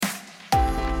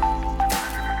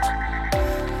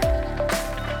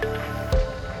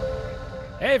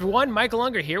Hey everyone, Michael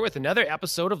Unger here with another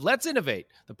episode of Let's Innovate,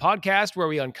 the podcast where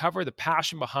we uncover the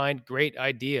passion behind great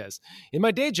ideas. In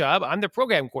my day job, I'm the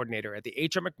program coordinator at the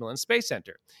H.R. MacMillan Space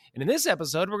Center. And in this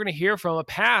episode, we're going to hear from a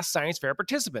past science fair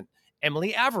participant,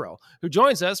 Emily Averill, who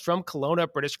joins us from Kelowna,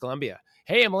 British Columbia.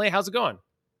 Hey Emily, how's it going?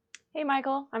 Hey,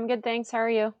 Michael. I'm good, thanks. How are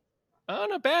you? Oh,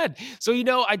 not bad. So,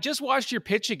 I just watched your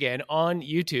pitch again on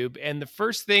YouTube, and the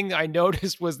first thing I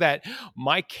noticed was that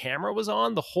my camera was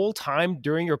on the whole time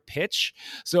during your pitch.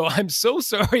 So, I'm so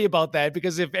sorry about that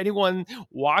because if anyone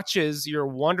watches your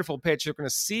wonderful pitch, they're going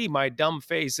to see my dumb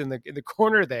face in the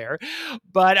corner there.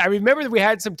 But I remember that we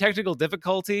had some technical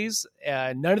difficulties.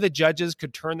 None of the judges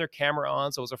could turn their camera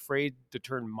on, so I was afraid to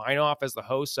turn mine off as the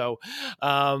host. So,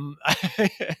 um,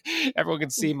 everyone can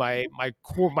see my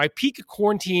peak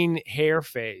quarantine hair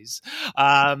phase.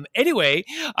 Anyway,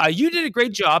 you did a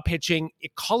great job pitching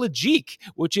Ecologique,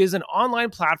 which is an online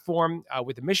platform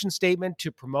with a mission statement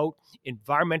to promote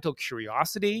environmental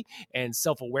curiosity and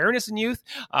self-awareness in youth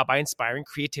by inspiring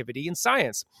creativity in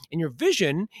science. And your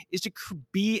vision is to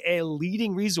be a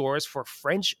leading resource for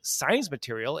French science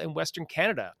material in Western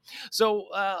Canada. So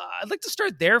I'd like to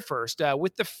start there first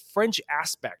with the French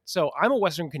aspect. So I'm a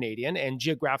Western Canadian, and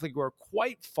geographically we're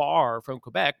quite far from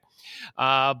Quebec.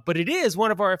 But it is one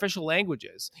of our official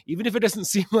languages, even if it doesn't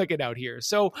seem like it out here.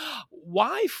 So,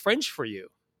 why French for you?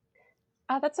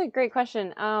 That's a great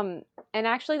question. And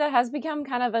actually, that has become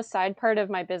kind of a side part of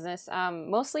my business,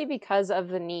 mostly because of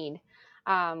the need.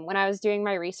 When I was doing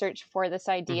my research for this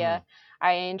Mm-hmm. idea,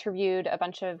 I interviewed a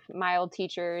bunch of my old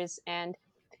teachers, and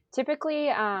typically,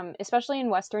 especially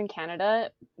in Western Canada,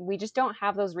 we just don't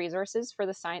have those resources for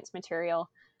the science material.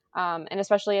 And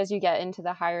especially as you get into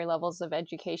the higher levels of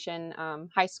education,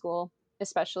 high school,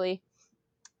 especially.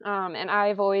 And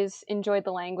I've always enjoyed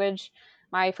the language.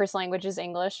 My first language is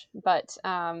English, but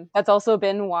that's also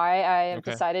been why I have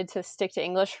Okay. decided to stick to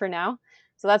English for now.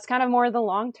 So that's kind of more the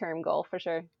long term goal for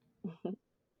sure.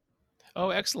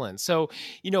 Oh, excellent. So,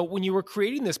 when you were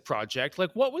creating this project,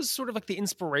 like what was sort of like the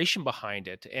inspiration behind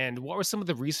it? And what was some of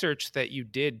the research that you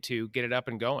did to get it up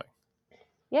and going?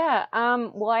 Yeah.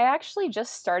 Well, I actually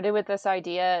just started with this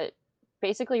idea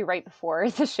basically right before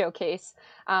the showcase.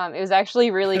 It was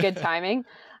actually really good timing.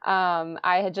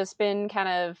 I had just been kind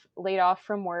of laid off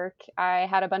from work. I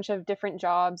had a bunch of different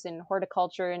jobs in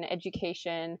horticulture and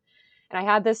education. And I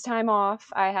had this time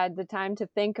off. I had the time to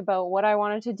think about what I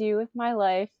wanted to do with my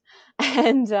life.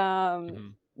 And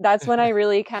Mhm. that's when I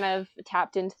really kind of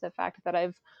tapped into the fact that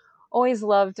I've always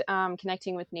loved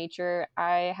connecting with nature.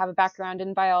 I have a background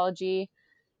in biology,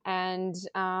 and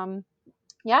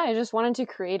yeah, I just wanted to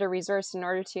create a resource in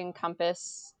order to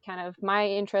encompass kind of my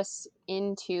interests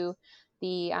into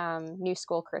the new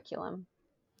school curriculum.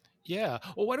 Yeah.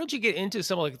 Well, why don't you get into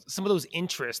some of those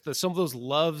interests, some of those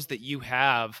loves that you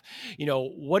have?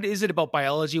 What is it about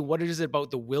biology? What is it about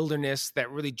the wilderness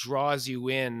that really draws you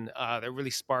in? That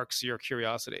really sparks your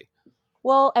curiosity?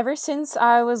 Well, ever since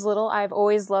I was little, I've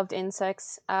always loved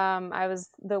insects. I was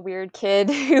the weird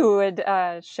kid who would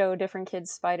show different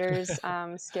kids spiders,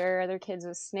 scare other kids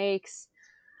with snakes.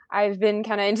 I've been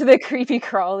kind of into the creepy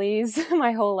crawlies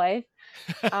my whole life.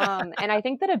 And I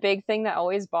think that a big thing that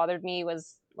always bothered me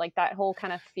was like that whole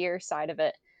kind of fear side of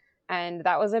it. And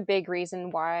that was a big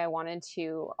reason why I wanted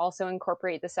to also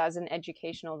incorporate this as an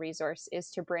educational resource,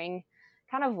 is to bring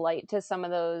kind of light to some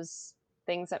of those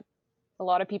things that a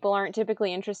lot of people aren't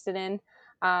typically interested in.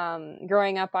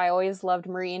 Growing up, I always loved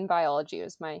marine biology. It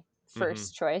was my Hmm.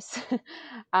 first choice.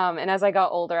 And as I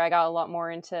got older, I got a lot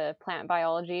more into plant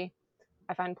biology.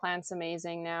 I find plants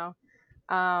amazing now.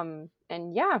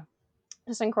 And yeah,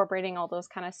 just incorporating all those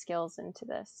kind of skills into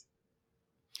this.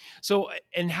 So,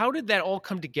 and how did that all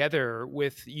come together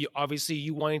with you, obviously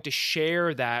you wanting to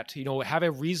share that, have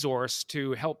a resource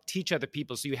to help teach other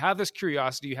people? So you have this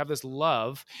curiosity, you have this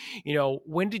love.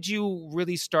 When did you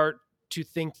really start to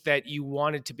think that you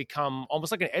wanted to become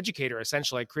almost like an educator,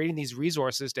 essentially, like creating these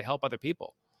resources to help other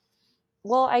people?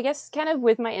 Well, I guess kind of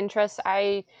with my interests,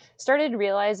 I started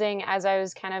realizing as I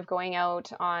was kind of going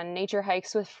out on nature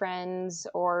hikes with friends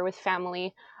or with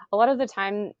family, a lot of the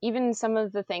time, even some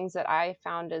of the things that I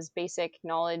found as basic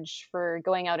knowledge for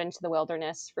going out into the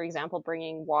wilderness, for example,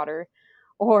 bringing water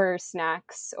or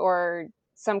snacks or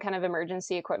some kind of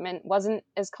emergency equipment, wasn't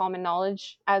as common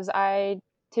knowledge as I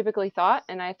typically thought.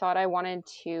 And I thought I wanted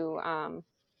to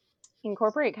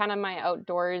incorporate kind of my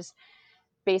outdoors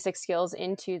basic skills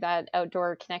into that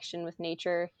outdoor connection with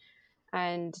nature,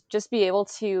 and just be able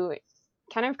to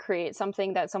kind of create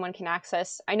something that someone can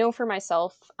access. I know for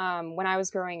myself, when I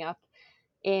was growing up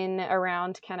in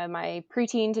around kind of my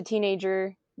preteen to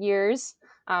teenager years,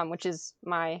 which is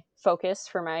my focus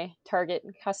for my target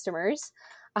customers,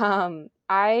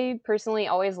 I personally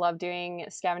always loved doing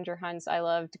scavenger hunts. I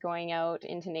loved going out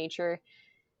into nature,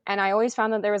 and I always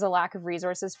found that there was a lack of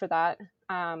resources for that.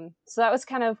 So that was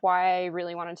kind of why I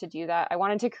really wanted to do that. I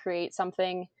wanted to create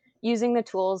something using the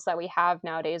tools that we have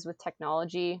nowadays with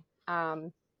technology,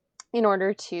 in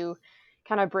order to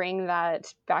kind of bring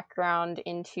that background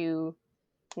into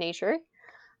nature.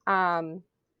 Um,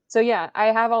 so yeah, I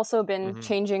have also been Hmm.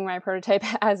 changing my prototype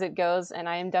as it goes, and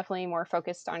I am definitely more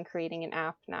focused on creating an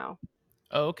app now.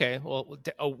 Oh, okay. Well,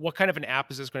 what kind of an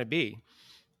app is this going to be?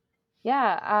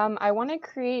 Yeah, I want to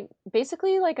create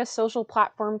basically like a social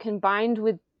platform combined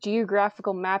with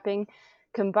geographical mapping,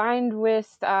 combined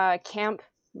with camp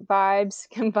vibes,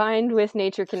 combined with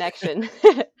nature connection,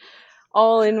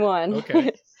 all in one.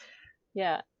 Okay.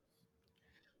 Yeah.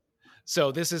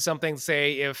 So this is something,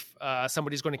 say, if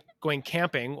somebody's going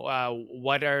camping,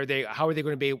 what are they? How are they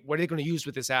going to be? What are they going to use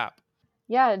with this app?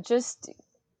 Yeah, just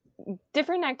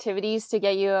different activities to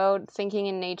get you out thinking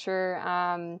in nature.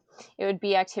 It would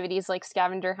be activities like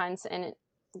scavenger hunts and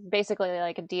basically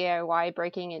like a DIY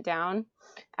breaking it down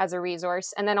as a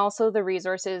resource. And then also the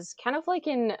resources, kind of like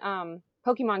in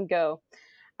Pokemon Go,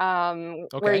 where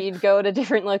Okay. you'd go to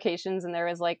different locations and there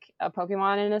was like a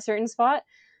Pokemon in a certain spot,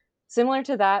 similar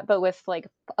to that, but with like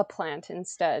a plant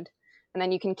instead. And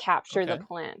then you can capture the Okay.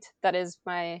 plant. That is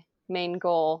my main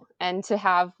goal. And to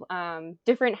have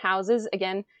different houses,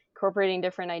 again, incorporating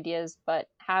different ideas, but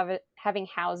having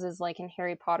houses like in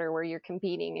Harry Potter where you're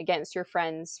competing against your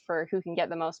friends for who can get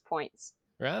the most points.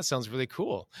 Yeah, that sounds really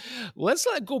cool. Let's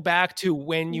go back to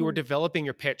when you were Mm. developing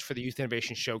your pitch for the Youth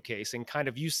Innovation Showcase, and kind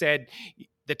of you said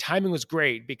the timing was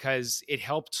great because it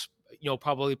helped,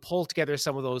 probably pull together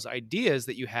some of those ideas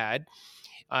that you had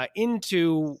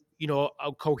into,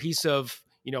 a cohesive,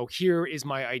 here is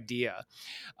my idea.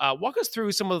 Walk us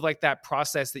through some of like that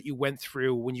process that you went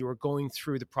through when you were going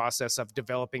through the process of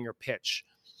developing your pitch.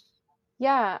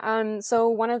 Yeah. So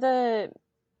one of the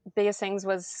biggest things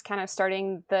was kind of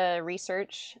starting the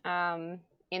research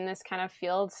in this kind of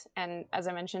field. And as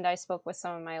I mentioned, I spoke with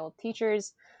some of my old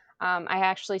teachers. I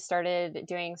actually started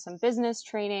doing some business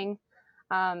training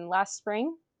last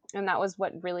spring, and that was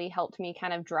what really helped me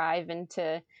kind of drive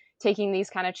into taking these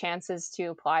kind of chances to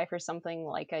apply for something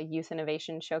like a youth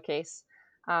innovation showcase.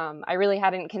 I really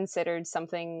hadn't considered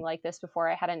something like this before.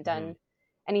 I hadn't Hmm. done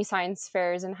any science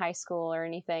fairs in high school or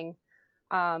anything.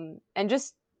 And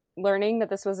just learning that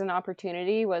this was an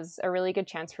opportunity was a really good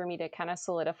chance for me to kind of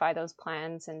solidify those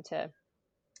plans and to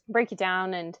break it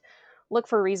down and look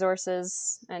for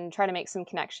resources and try to make some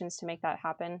connections to make that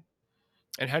happen.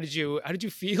 And how did you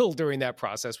feel during that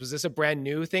process? Was this a brand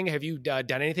new thing? Have you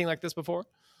done anything like this before?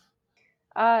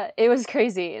 It was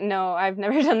crazy. No, I've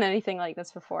never done anything like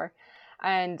this before.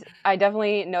 And I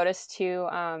definitely noticed too,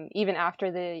 even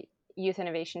after the Youth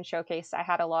Innovation Showcase, I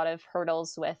had a lot of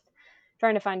hurdles with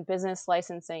trying to find business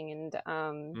licensing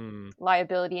and Mm,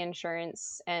 liability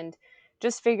insurance and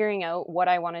just figuring out what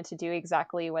I wanted to do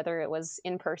exactly, whether it was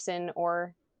in person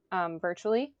or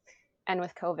virtually. And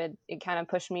with COVID, it kind of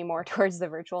pushed me more towards the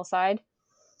virtual side.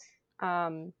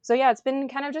 So yeah, it's been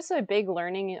kind of just a big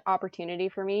learning opportunity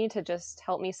for me to just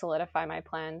help me solidify my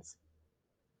plans.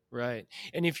 right.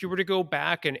 And if you were to go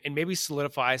back and maybe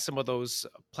solidify some of those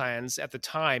plans at the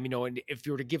time, and if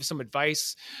you were to give some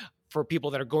advice for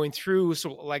people that are going through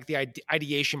so like the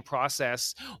ideation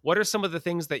process, what are some of the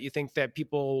things that you think that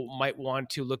people might want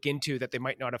to look into that they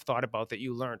might not have thought about that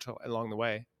you learned along the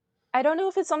way? I don't know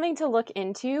if it's something to look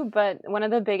into, but one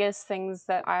of the biggest things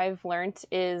that I've learned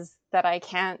is that I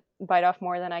can't bite off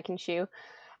more than I can chew.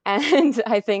 And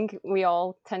I think we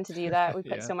all tend to do that. We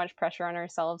put Yeah. so much pressure on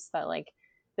ourselves that, like,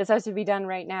 this has to be done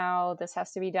right now, this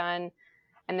has to be done.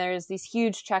 And there's these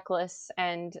huge checklists.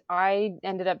 And I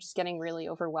ended up just getting really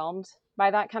overwhelmed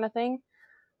by that kind of thing.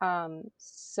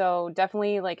 So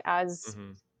definitely, like, as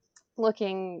Hmm.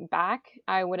 looking back,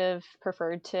 I would have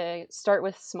preferred to start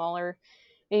with smaller,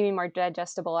 maybe more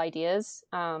digestible ideas.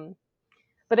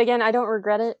 But again, I don't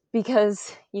regret it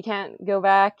because you can't go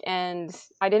back, and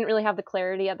I didn't really have the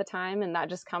clarity at the time, and that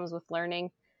just comes with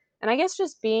learning. And I guess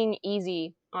just being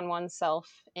easy on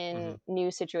oneself Hmm. in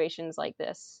new situations like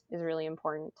this is really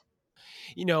important.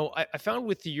 I found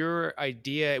with your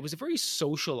idea, it was a very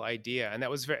social idea, and that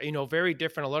was very, very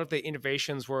different. A lot of the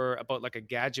innovations were about like a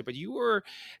gadget, but you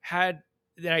had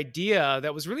the idea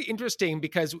that was really interesting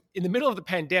because in the middle of the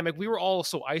pandemic, we were all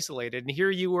so isolated, and here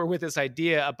you were with this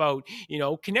idea about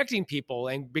connecting people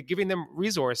and giving them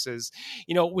resources.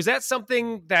 Was that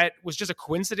something that was just a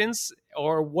coincidence,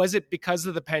 or was it because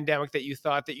of the pandemic that you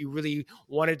thought that you really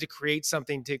wanted to create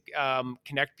something to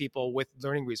connect people with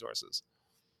learning resources?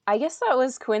 I guess that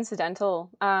was coincidental,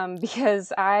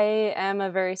 because I am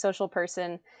a very social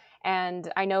person.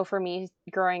 And I know for me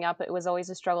growing up, it was always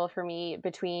a struggle for me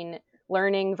between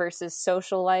learning versus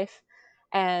social life.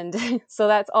 And so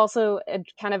that's also a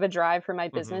kind of a drive for my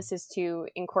Hmm. business, is to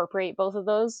incorporate both of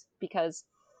those, because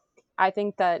I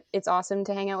think that it's awesome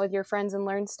to hang out with your friends and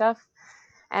learn stuff.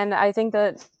 And I think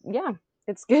that, yeah,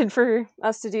 it's good for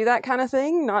us to do that kind of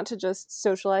thing, not to just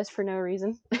socialize for no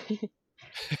reason.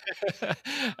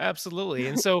 Absolutely.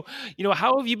 And so,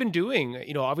 how have you been doing?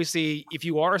 Obviously, if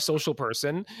you are a social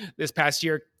person, this past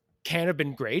year can have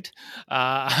been great.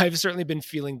 I've certainly been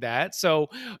feeling that. So,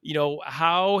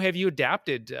 how have you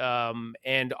adapted?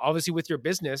 And obviously, with your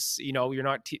business,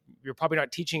 you're probably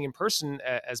not teaching in person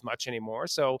as much anymore.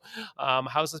 So,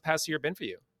 how's this past year been for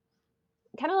you?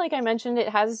 Kind of like I mentioned, it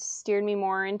has steered me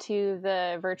more into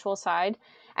the virtual side.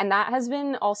 And that has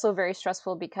been also very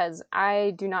stressful because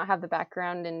I do not have the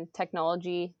background in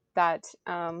technology that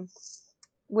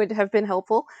would have been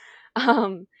helpful.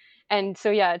 Um, and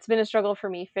so, yeah, it's been a struggle for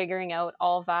me figuring out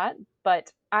all of that. But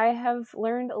I have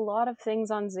learned a lot of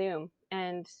things on Zoom,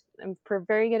 and I'm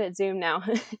very good at Zoom now.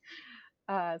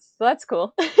 So that's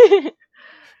cool.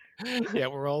 Yeah,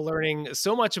 we're all learning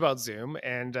so much about Zoom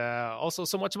and also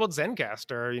so much about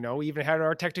Zencaster. We even had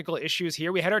our technical issues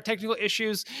here. We had our technical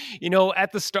issues,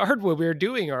 at the start when we were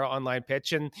doing our online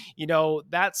pitch. And,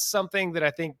 that's something that I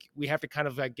think we have to kind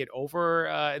of get over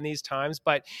in these times.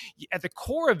 But at the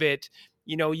core of it,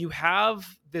 you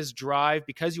have this drive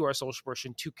because you are a social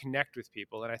person to connect with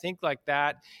people. And I think like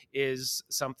that is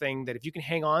something that if you can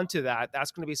hang on to that,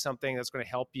 that's going to be something that's going to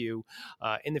help you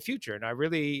in the future. And I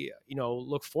really,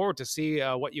 look forward to see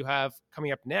what you have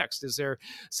coming up next. Is there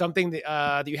something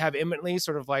that you have imminently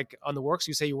sort of like on the works?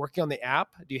 You say you're working on the app.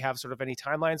 Do you have sort of any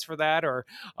timelines for that? Or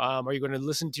are you going to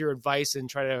listen to your advice and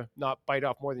try to not bite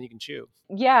off more than you can chew?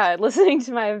 Yeah, listening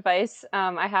to my advice,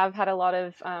 I have had a lot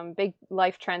of big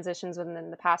life transitions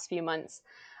within the past few months.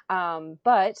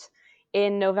 But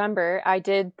in November, I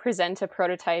did present a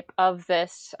prototype of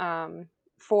this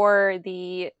for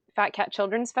the Fat Cat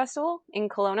Children's Festival in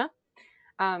Kelowna.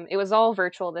 It was all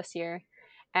virtual this year.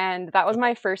 And that was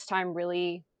my first time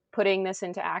really putting this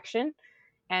into action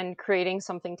and creating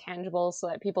something tangible so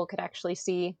that people could actually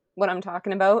see what I'm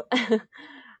talking about.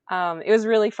 It was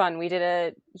really fun. We did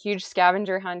a huge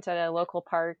scavenger hunt at a local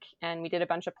park, and we did a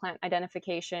bunch of plant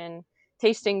identification,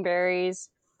 tasting berries.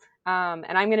 And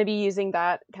I'm going to be using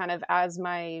that kind of as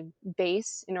my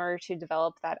base in order to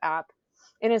develop that app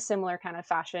in a similar kind of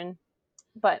fashion,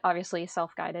 but obviously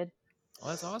self guided. Well,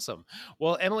 that's awesome.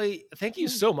 Well, Emily, thank you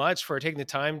so much for taking the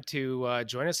time to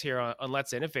join us here on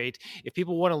Let's Innovate. If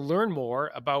people want to learn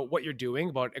more about what you're doing,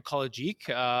 about Ecologique,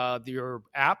 your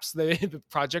apps, the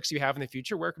projects you have in the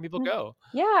future, where can people go?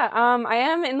 Yeah, I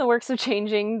am in the works of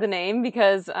changing the name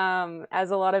because,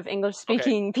 as a lot of English Okay.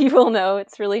 speaking people know,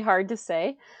 it's really hard to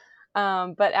say.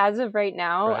 But as of right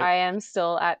now, Right. I am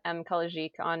still at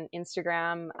mkalajique on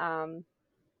Instagram.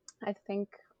 I think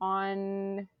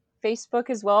on Facebook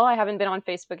as well. I haven't been on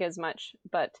Facebook as much,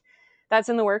 but that's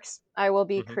in the works. I will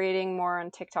be Mhm. creating more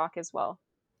on TikTok as well.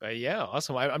 Yeah,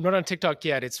 awesome. I'm not on TikTok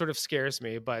yet. It sort of scares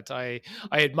me, but I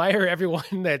admire everyone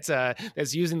that's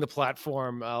using the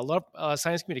platform. A lot of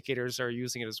science communicators are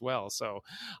using it as well, so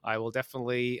I will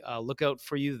definitely look out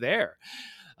for you there.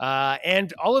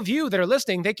 And all of you that are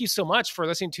listening, thank you so much for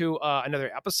listening to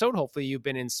another episode. Hopefully, you've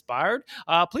been inspired.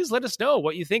 Please let us know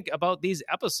what you think about these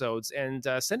episodes and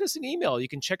send us an email. You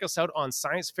can check us out on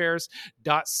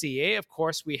sciencefairs.ca. Of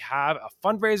course, we have a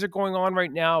fundraiser going on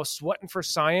right now, Sweating for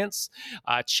Science.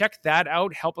 Check that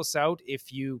out. Help us out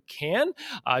if you can,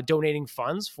 donating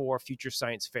funds for future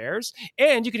science fairs.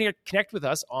 And you can connect with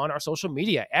us on our social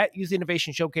media at Youth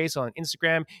Innovation Showcase on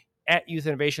Instagram, at Youth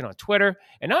Innovation on Twitter,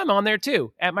 and I'm on there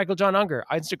too, at Michael John Unger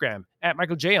on Instagram, at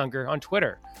Michael J. Unger on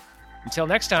Twitter. Until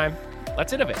next time,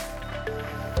 let's innovate.